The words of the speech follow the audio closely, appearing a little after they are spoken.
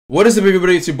What is up,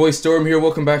 everybody? It's your boy Storm here.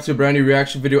 Welcome back to a brand new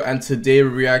reaction video, and today we're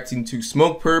reacting to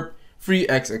Smokepurpp Free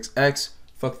XXX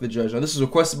Fuck the Judge. Now this is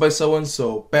requested by someone,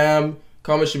 so bam,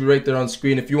 comment should be right there on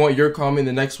screen. If you want your comment in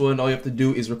the next one, all you have to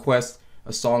do is request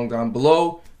a song down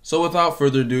below. So without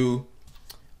further ado,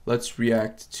 let's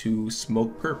react to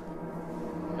Smokepurpp.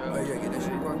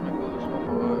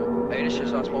 Hey, this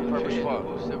shit's on Smokepurpp as fuck.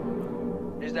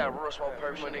 Is that real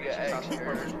Smokepurpp shit, nigga? Hey,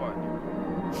 Smokepurpp as fuck.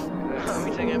 We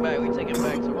take it back to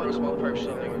real Smokepurpp shit,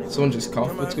 nigga. Someone just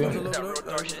coughed. What's going on?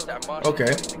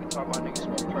 Okay.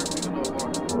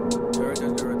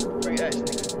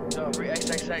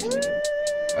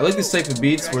 I like this type of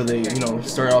beats where they,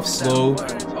 start off slow.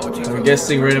 I'm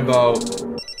guessing right about.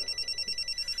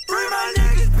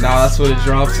 Nah, that's what it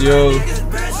drops, yo.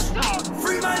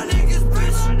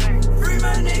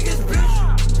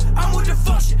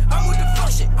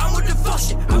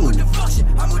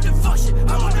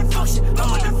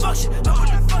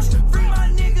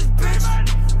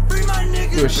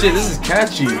 Yo, shit, this is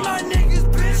catchy. I'm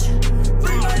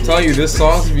telling you, this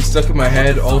song's gonna be stuck in my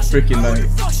head all freaking night.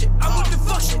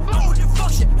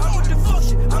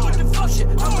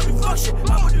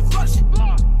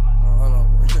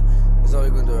 That's all we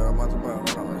gonna do. I'm about to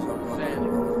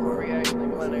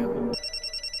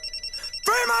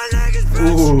free my niggas, bitch.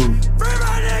 Ooh. Free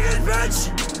my niggas, bitch.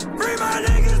 Free my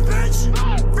niggas, bitch.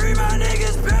 Free my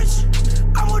niggas, bitch.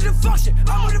 I'm on the fuck shit.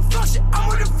 I'm on the fuck shit. I'm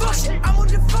on the fuck shit. I'm on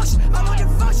the fuck shit. I'm on the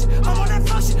fuck shit. I'm on that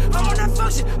fuck shit. I'm on that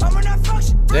fuck shit. I'm on that fuck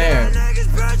shit. Damn. Free my niggas,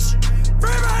 bitch.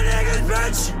 Free my niggas,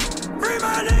 bitch. Free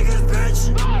my niggas, bitch.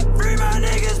 Free my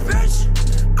niggas, bitch.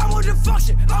 I'm on the fuck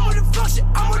shit. I'm on the fuck shit.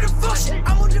 I'm on the fuck shit.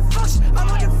 I'm on the fuck shit. I'm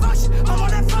on the fuck shit. I'm on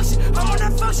that fuck shit. I'm on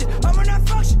that fuck shit. I'm on that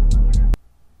fuck shit.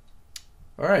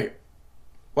 Alright.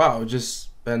 Wow, it just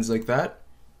ends like that.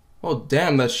 Oh,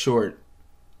 damn, that's short.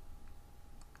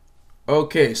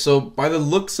 Okay, so by the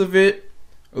looks of it,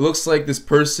 it looks like this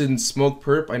person,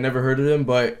 Smokepurpp, I never heard of him,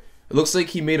 but it looks like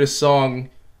he made a song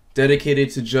dedicated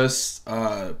to just,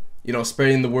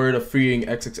 spreading the word of freeing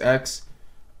XXX.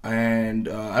 And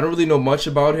I don't really know much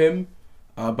about him,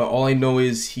 but all I know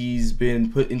is he's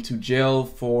been put into jail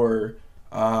for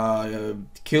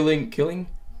killing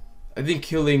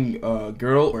a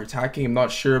girl or attacking. I'm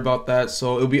not sure about that.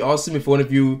 So it would be awesome if one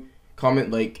of you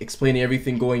comment explaining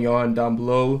everything going on down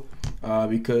below,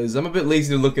 because I'm a bit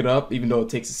lazy to look it up, even though it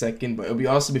takes a second. But it would be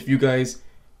awesome if you guys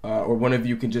or one of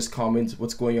you can just comment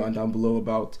what's going on down below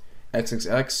about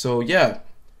XXX. So yeah,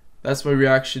 that's my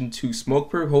reaction to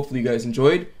Smokepurpp. Hopefully you guys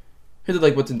enjoyed. Hit the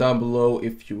like button down below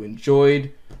if you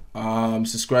enjoyed.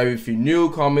 Subscribe if you're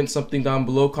new. Comment something down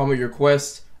below. Comment your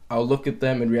requests. I'll look at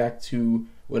them and react to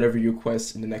whatever you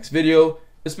request in the next video.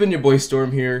 It's been your boy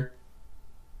Storm here.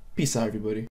 Peace out, everybody.